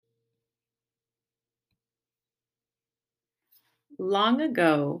Long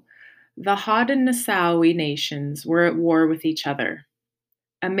ago, the Haudenosaunee nations were at war with each other.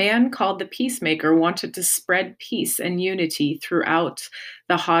 A man called the Peacemaker wanted to spread peace and unity throughout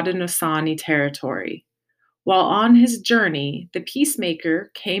the Haudenosaunee territory. While on his journey, the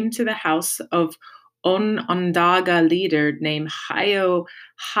Peacemaker came to the house of Onondaga leader named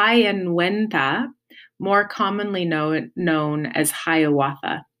Hayanwentha, more commonly known as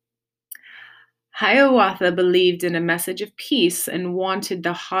Hiawatha. Hiawatha believed in a message of peace and wanted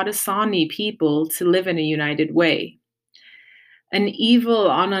the Haudenosaunee people to live in a united way. An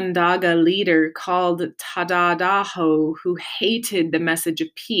evil Onondaga leader called Tadadaho, who hated the message of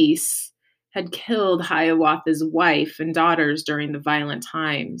peace, had killed Hiawatha's wife and daughters during the violent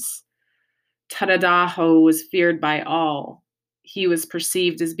times. Tadadaho was feared by all. He was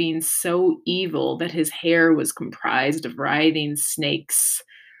perceived as being so evil that his hair was comprised of writhing snakes,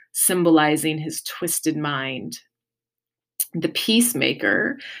 symbolizing his twisted mind. The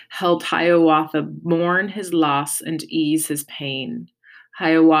Peacemaker helped Hiawatha mourn his loss and ease his pain.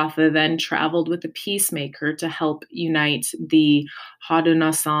 Hiawatha then traveled with the Peacemaker to help unite the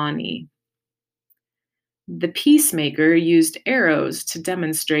Haudenosaunee. The Peacemaker used arrows to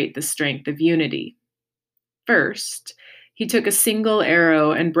demonstrate the strength of unity. First, he took a single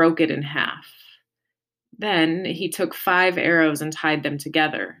arrow and broke it in half. Then he took 5 arrows and tied them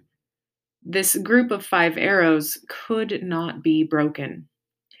together. This group of 5 arrows could not be broken.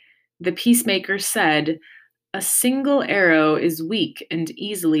 The Peacemaker said, "A single arrow is weak and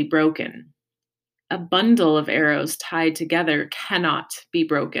easily broken. A bundle of arrows tied together cannot be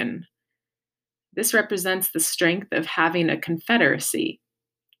broken." This represents the strength of having a confederacy.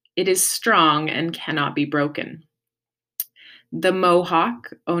 It is strong and cannot be broken. The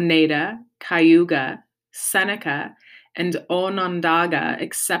Mohawk, Oneida, Cayuga, Seneca, and Onondaga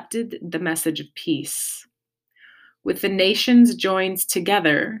accepted the message of peace. With the nations joined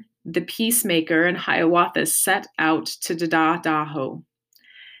together, the Peacemaker and Hiawatha set out to Tadadaho.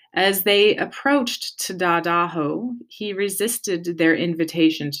 As they approached Tadadaho, he resisted their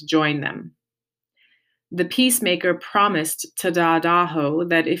invitation to join them. The Peacemaker promised Tadadaho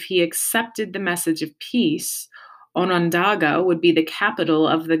that if he accepted the message of peace, Onondaga would be the capital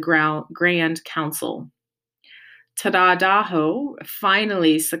of the Grand Council. Tadadaho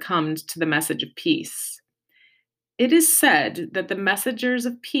finally succumbed to the message of peace. It is said that the messengers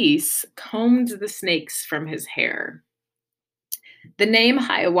of peace combed the snakes from his hair. The name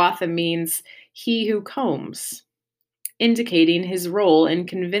Hiawatha means "he who combs," indicating his role in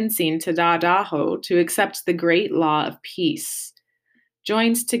convincing Tadadaho to accept the great law of peace.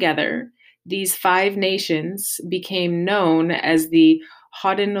 Joined together, these 5 nations became known as the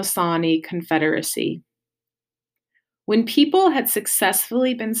Haudenosaunee Confederacy. When people had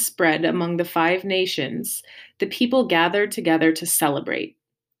successfully been spread among the 5 nations, the people gathered together to celebrate.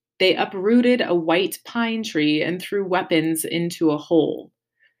 They uprooted a white pine tree and threw weapons into a hole.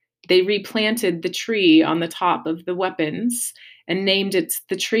 They replanted the tree on the top of the weapons and named it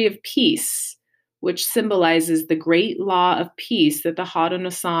the Tree of Peace, which symbolizes the great law of peace that the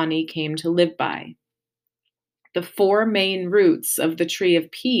Haudenosaunee came to live by. The 4 main roots of the Tree of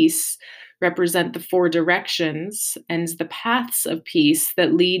Peace represent the 4 directions and the paths of peace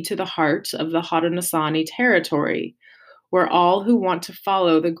that lead to the heart of the Haudenosaunee territory, where all who want to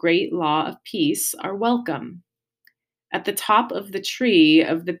follow the great law of peace are welcome. At the top of the Tree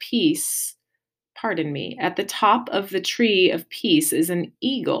of the Peace, at the top of the Tree of Peace is an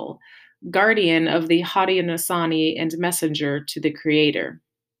eagle, guardian of the Haudenosaunee and messenger to the Creator.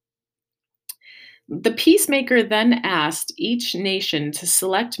 The Peacemaker then asked each nation to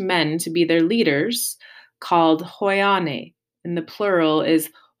select men to be their leaders, called Hoyane, and the plural is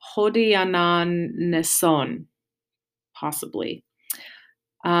Haudenosaunee, possibly.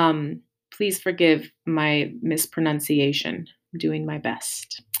 Please forgive my mispronunciation. I'm doing my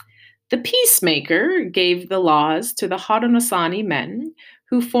best. The Peacemaker gave the laws to the Haudenosaunee men,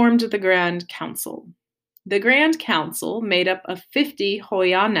 who formed the Grand Council. The Grand Council, made up of 50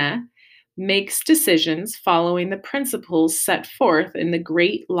 Hoyane, makes decisions following the principles set forth in the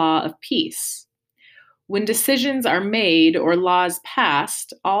Great Law of Peace. When decisions are made or laws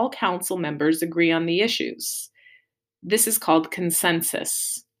passed, all council members agree on the issues. This is called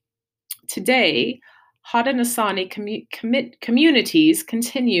consensus. Today, Haudenosaunee communities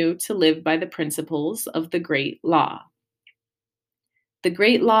continue to live by the principles of the Great Law. The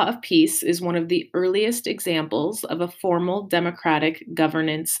Great Law of Peace is one of the earliest examples of a formal democratic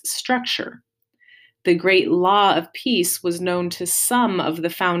governance structure. The Great Law of Peace was known to some of the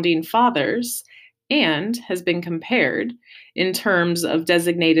founding fathers and has been compared, in terms of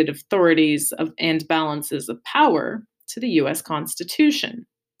designated authorities and balances of power, to the U.S. Constitution.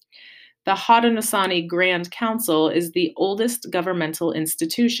 The Haudenosaunee Grand Council is the oldest governmental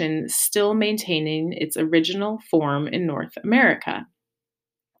institution still maintaining its original form in North America.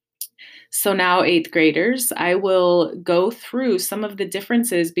 So now, eighth graders, I will go through some of the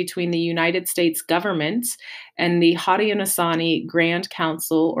differences between the United States government and the Haudenosaunee Grand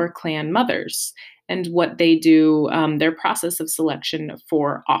Council or Clan Mothers and what they do, their process of selection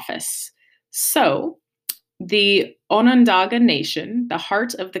for office. So, the Onondaga Nation, the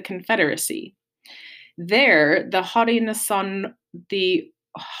heart of the Confederacy. There, the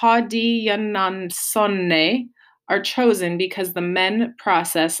Haudenosaunee are chosen because the men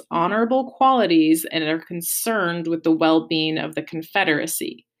possess honorable qualities and are concerned with the well-being of the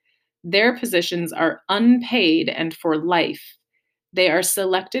Confederacy. Their positions are unpaid and for life. They are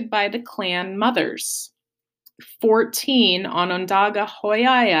selected by the Clan Mothers. 14 Onondaga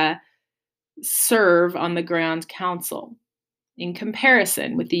Hoyaya serve on the Grand Council. In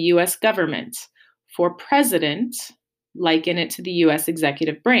comparison with the U.S. government, for president, liken it to the U.S.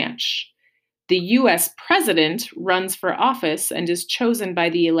 executive branch. The U.S. president runs for office and is chosen by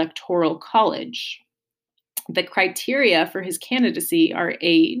the Electoral College. The criteria for his candidacy are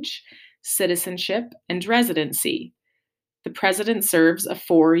age, citizenship, and residency. The president serves a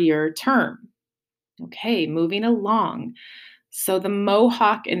 4-year term. Okay, moving along. So the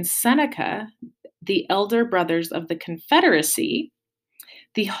Mohawk and Seneca, the elder brothers of the Confederacy,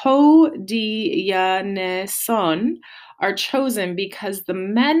 the Haudenosaunee are chosen because the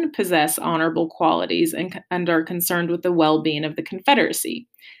men possess honorable qualities and are concerned with the well-being of the Confederacy.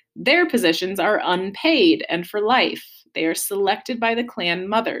 Their positions are unpaid and for life. They are selected by the Clan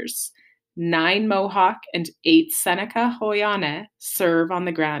Mothers. 9 Mohawk and 8 Seneca Hoyane serve on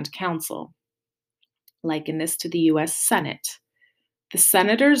the Grand Council. Liken this to the U.S. Senate. The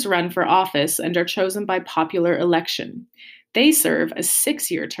senators run for office and are chosen by popular election. They serve a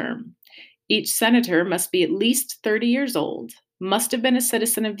 6-year term. Each senator must be at least 30 years old, must have been a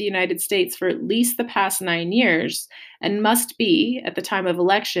citizen of the United States for at least the past 9 years, and must be, at the time of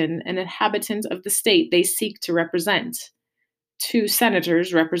election, an inhabitant of the state they seek to represent. 2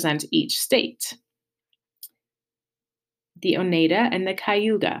 senators represent each state. The Oneida and the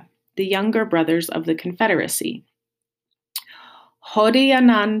Cayuga, the younger brothers of the Confederacy.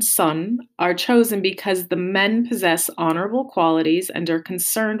 Haudenosaunee are chosen because the men possess honorable qualities and are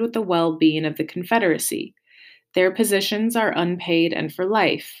concerned with the well-being of the Confederacy. Their positions are unpaid and for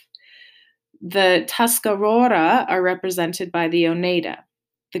life. The Tuscarora are represented by the Oneida.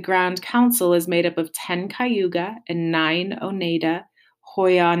 The Grand Council is made up of 10 Cayuga and 9 Oneida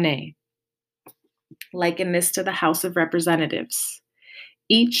Hoyane. Liken this to the House of Representatives.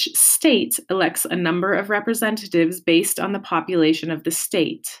 Each state elects a number of representatives based on the population of the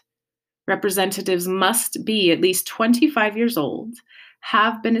state. Representatives must be at least 25 years old,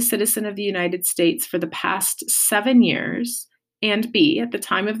 have been a citizen of the United States for the past 7 years, and be, at the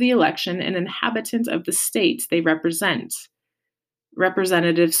time of the election, an inhabitant of the state they represent.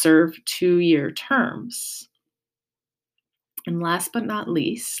 Representatives serve 2-year terms. And last but not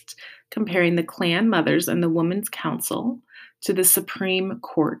least, comparing the Clan Mothers and the Women's Council to the Supreme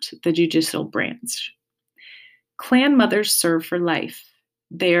Court, the judicial branch. Clan Mothers serve for life.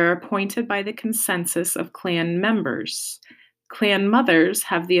 They are appointed by the consensus of Clan members. Clan Mothers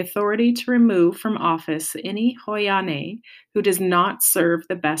have the authority to remove from office any Hoyane who does not serve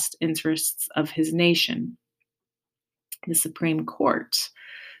the best interests of his nation. The Supreme Court.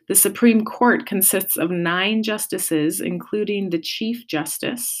 The Supreme Court consists of 9 justices, including the Chief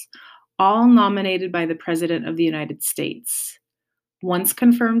Justice, all nominated by the President of the United States. Once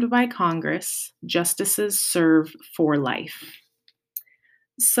confirmed by Congress, justices serve for life.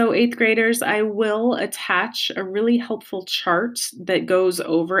 So 8th graders, I will attach a really helpful chart that goes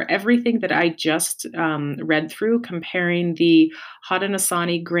over everything that I just read through, comparing the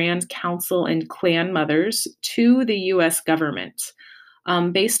Haudenosaunee Grand Council and Clan Mothers to the U.S. government.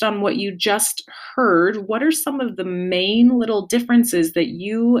 Based on what you just heard, what are some of the main little differences that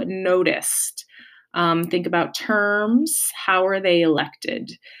you noticed? Think about terms. How are they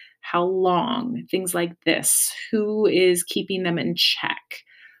elected? How long? Things like this. Who is keeping them in check?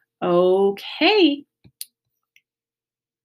 Okay,